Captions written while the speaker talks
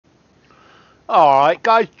Alright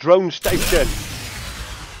guys, drone station.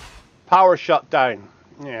 Power shut down.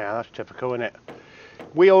 Yeah, that's typical, isn't it?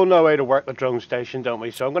 We all know how to work the drone station, don't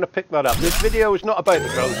we? So I'm going to pick that up. This video is not about the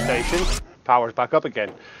drone station. Power's back up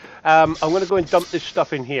again. I'm going to go and dump this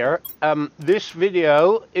stuff in here. This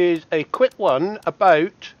video is a quick one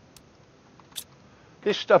about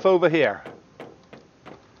this stuff over here.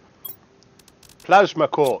 Plasma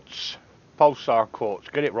quartz. Pulsar quartz.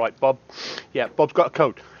 Get it right, Bob. Yeah, Bob's got a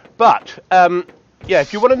code. But, yeah,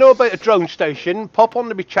 if you want to know about a drone station, pop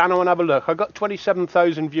onto my channel and have a look. I got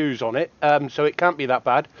 27,000 views on it, so it can't be that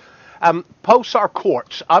bad. Pulsar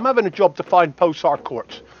quartz. I'm having a job to find Pulsar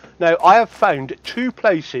quartz. Now, I have found 2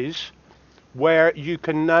 places where you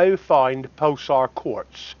can now find Pulsar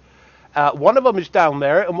quartz. One of them is down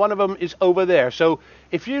there, and one of them is over there. So,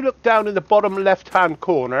 if you look down in the bottom left-hand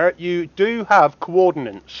corner, you do have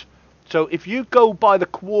coordinates. So, if you go by the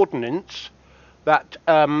coordinates that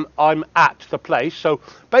I'm at the place. So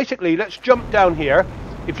basically, let's jump down here.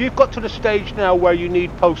 If you've got to the stage now where you need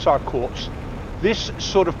Pulsar quartz, this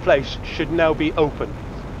sort of place should now be open.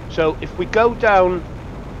 So if we go down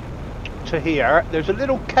to here, there's a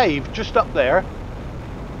little cave just up there,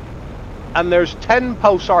 and there's 10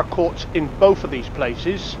 Pulsar quartz in both of these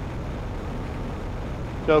places.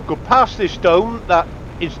 So go past this dome that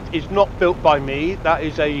is not built by me. That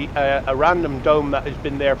is a random dome that has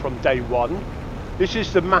been there from day one. This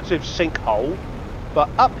is the massive sinkhole, but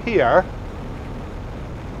up here,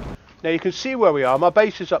 now you can see where we are. My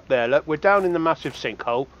base is up there. Look, we're down in the massive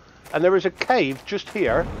sinkhole, and there is a cave just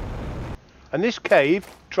here, and this cave,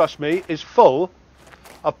 trust me, is full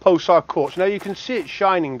of Pulsar quartz. Now you can see it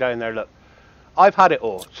shining down there. Look, I've had it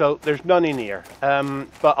all, so there's none in here,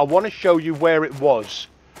 but I want to show you where it was.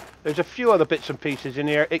 There's a few other bits and pieces in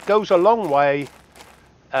here. It goes a long way.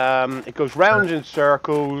 It goes round in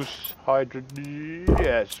circles.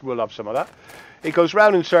 Yes, we'll have some of that. It goes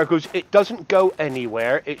round in circles. It doesn't go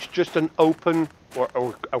anywhere. It's just an open,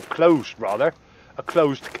 or closed rather, a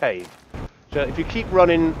closed cave. So if you keep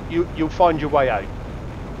running, you'll find your way out.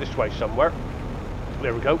 This way somewhere.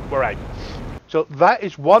 There we go, we're out. So that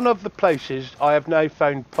is one of the places I have now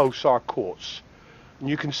found Pulsar quartz. And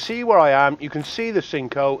you can see where I am. You can see the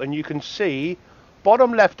sinkhole, and you can see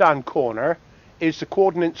bottom left-hand corner is the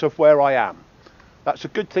coordinates of where I am. That's a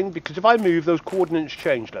good thing, because if I move, those coordinates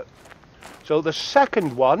change, look. So the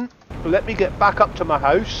second one, let me get back up to my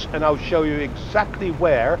house and I'll show you exactly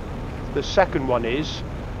where the second one is.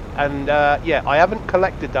 And yeah, I haven't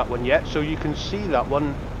collected that one yet, so you can see that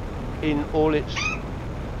one in all its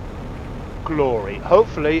glory.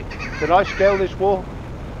 Hopefully, can I scale this wall?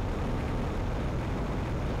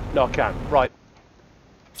 No, I can't. Right.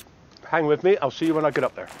 Hang with me, I'll see you when I get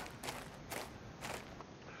up there.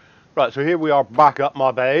 Right, so here we are back up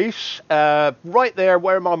my base. Right there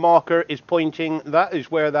where my marker is pointing, that is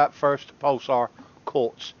where that first Pulsar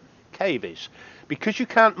quartz cave is. Because you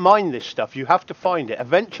can't mine this stuff, you have to find it.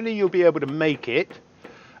 Eventually you'll be able to make it,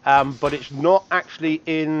 but it's not actually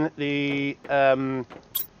in the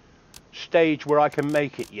stage where I can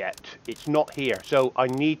make it yet. It's not here, so I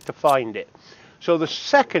need to find it. So the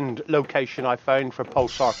second location I found for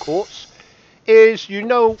Pulsar quartz is, you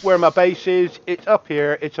know where my base is. It's up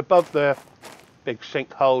here. It's above the big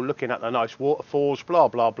sinkhole, looking at the nice waterfalls, blah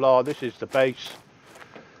blah blah. This is the base.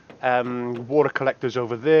 Water collectors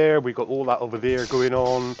over there. We got all that over there going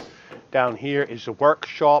on. Down here is the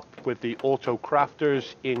workshop with the auto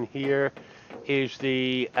crafters. In here is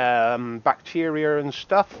the bacteria and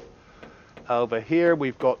stuff. Over here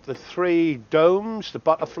we've got the 3 domes, the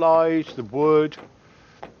butterflies, the wood.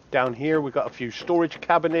 Down here we've got a few storage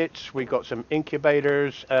cabinets, we got some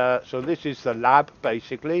incubators, so this is the lab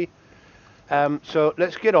basically. So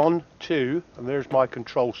let's get on to, and there's my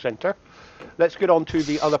control center, let's get on to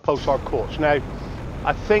the other Pulsar quartz. Now,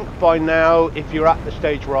 I think by now, if you're at the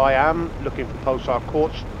stage where I am, looking for Pulsar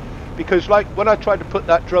quartz, because like when I tried to put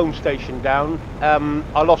that drone station down,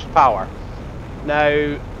 I lost power.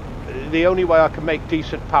 Now, the only way I can make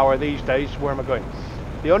decent power these days, where am I going?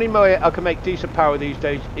 The only way I can make decent power these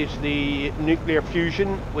days is the nuclear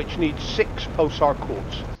fusion, which needs 6 Pulsar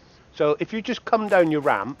quartz. So if you just come down your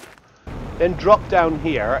ramp, then drop down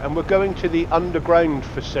here, and we're going to the underground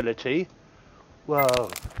facility.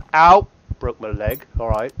 Whoa. Ow! Broke my leg.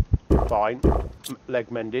 Alright. Fine.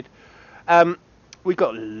 Leg mended. We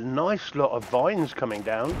got a nice lot of vines coming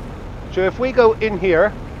down. So if we go in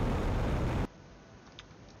here,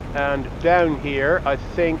 and down here, I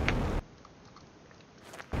think,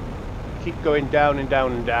 keep going down and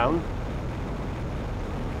down and down.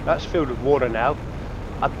 That's filled with water now.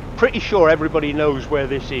 I'm pretty sure everybody knows where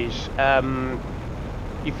this is.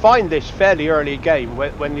 You find this fairly early game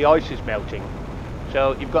when the ice is melting.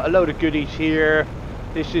 So you've got a load of goodies here.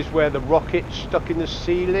 This is where the rocket's stuck in the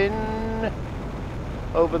ceiling.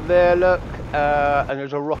 Over there, look. And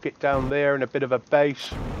there's a rocket down there and a bit of a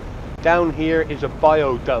base. Down here is a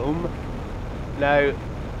biodome. Now,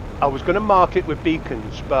 I was going to mark it with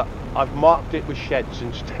beacons, but I've marked it with sheds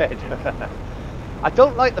instead. I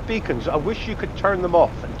don't like the beacons. I wish you could turn them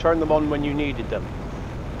off and turn them on when you needed them.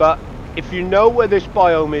 But if you know where this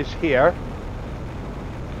biome is here,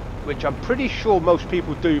 which I'm pretty sure most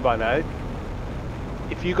people do by now,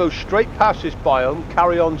 if you go straight past this biome,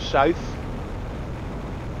 carry on south,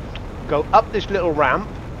 go up this little ramp,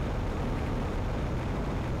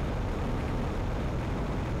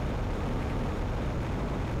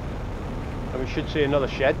 and we should see another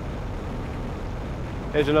shed.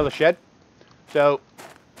 There's another shed. So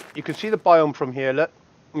you can see the biome from here, look.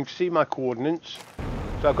 You can see my coordinates.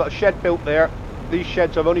 So I've got a shed built there. These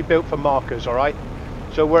sheds I've only built for markers, alright?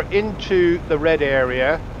 So we're into the red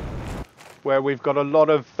area where we've got a lot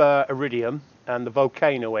of iridium and the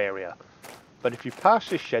volcano area. But if you pass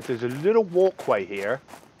this shed, there's a little walkway here.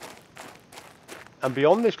 And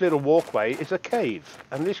beyond this little walkway is a cave.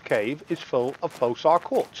 And this cave is full of Pulsar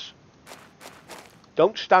quartz.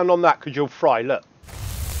 Don't stand on that because you'll fry, look.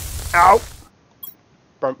 Ow!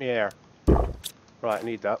 Burnt me hair. Right, I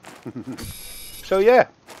need that. So yeah,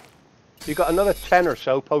 you've got another 10 or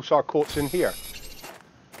so Pulsar quartz in here.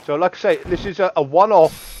 So like I say, this is a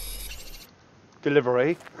one-off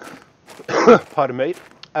delivery. Pardon me.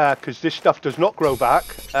 Because this stuff does not grow back.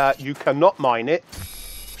 You cannot mine it.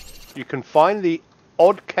 You can find the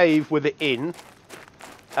odd cave with it in.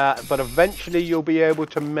 But eventually you'll be able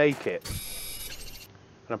to make it.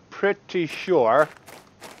 And I'm pretty sure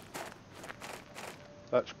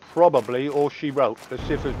that's probably all she wrote. Let's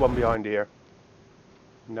see if there's one behind here.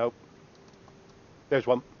 Nope. There's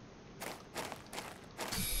one.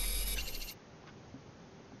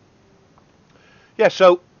 Yeah,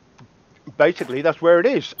 so basically that's where it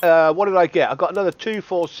is. What did I get? I got another 2,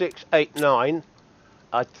 4, 6, 8, 9.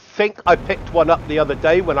 I think I picked one up the other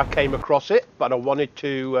day when I came across it, but I wanted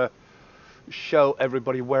to show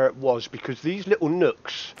everybody where it was because these little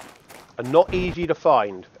nooks are not easy to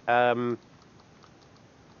find.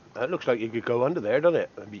 It looks like you could go under there, doesn't it?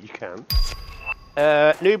 I mean, you can.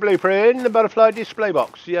 New blueprint, the butterfly display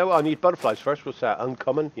box. Yeah, well, I need butterflies first. What's that?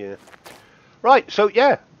 Uncommon? Yeah. Right, so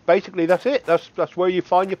yeah, basically that's it. That's where you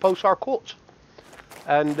find your Pulsar quartz.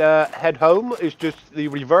 And head home is just the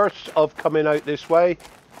reverse of coming out this way.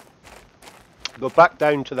 Go back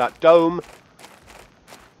down to that dome,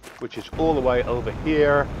 which is all the way over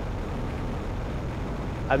here.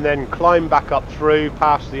 And then climb back up through,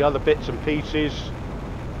 past the other bits and pieces.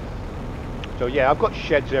 So yeah, I've got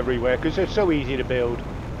sheds everywhere because they're so easy to build.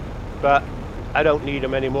 But I don't need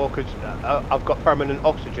them anymore because I've got permanent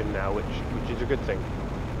oxygen now, which is a good thing.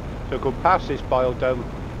 So go past this biodome,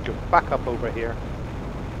 go back up over here.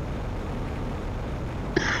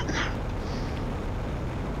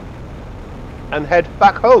 And head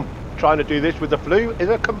back home. Trying to do this with the flu is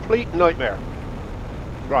a complete nightmare.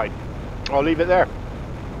 Right, I'll leave it there.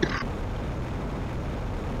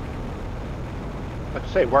 Like I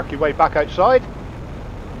say, work your way back outside,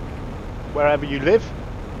 wherever you live.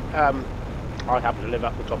 I happen to live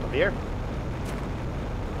up the top of here.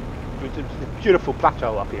 It's a beautiful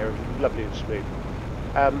plateau up here, it's lovely and smooth.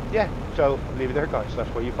 Yeah, so I'll leave it there, guys. That's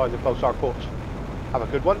where you find the Pulsar quartz. Have a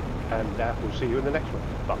good one, and we'll see you in the next one.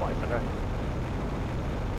 Bye bye for now.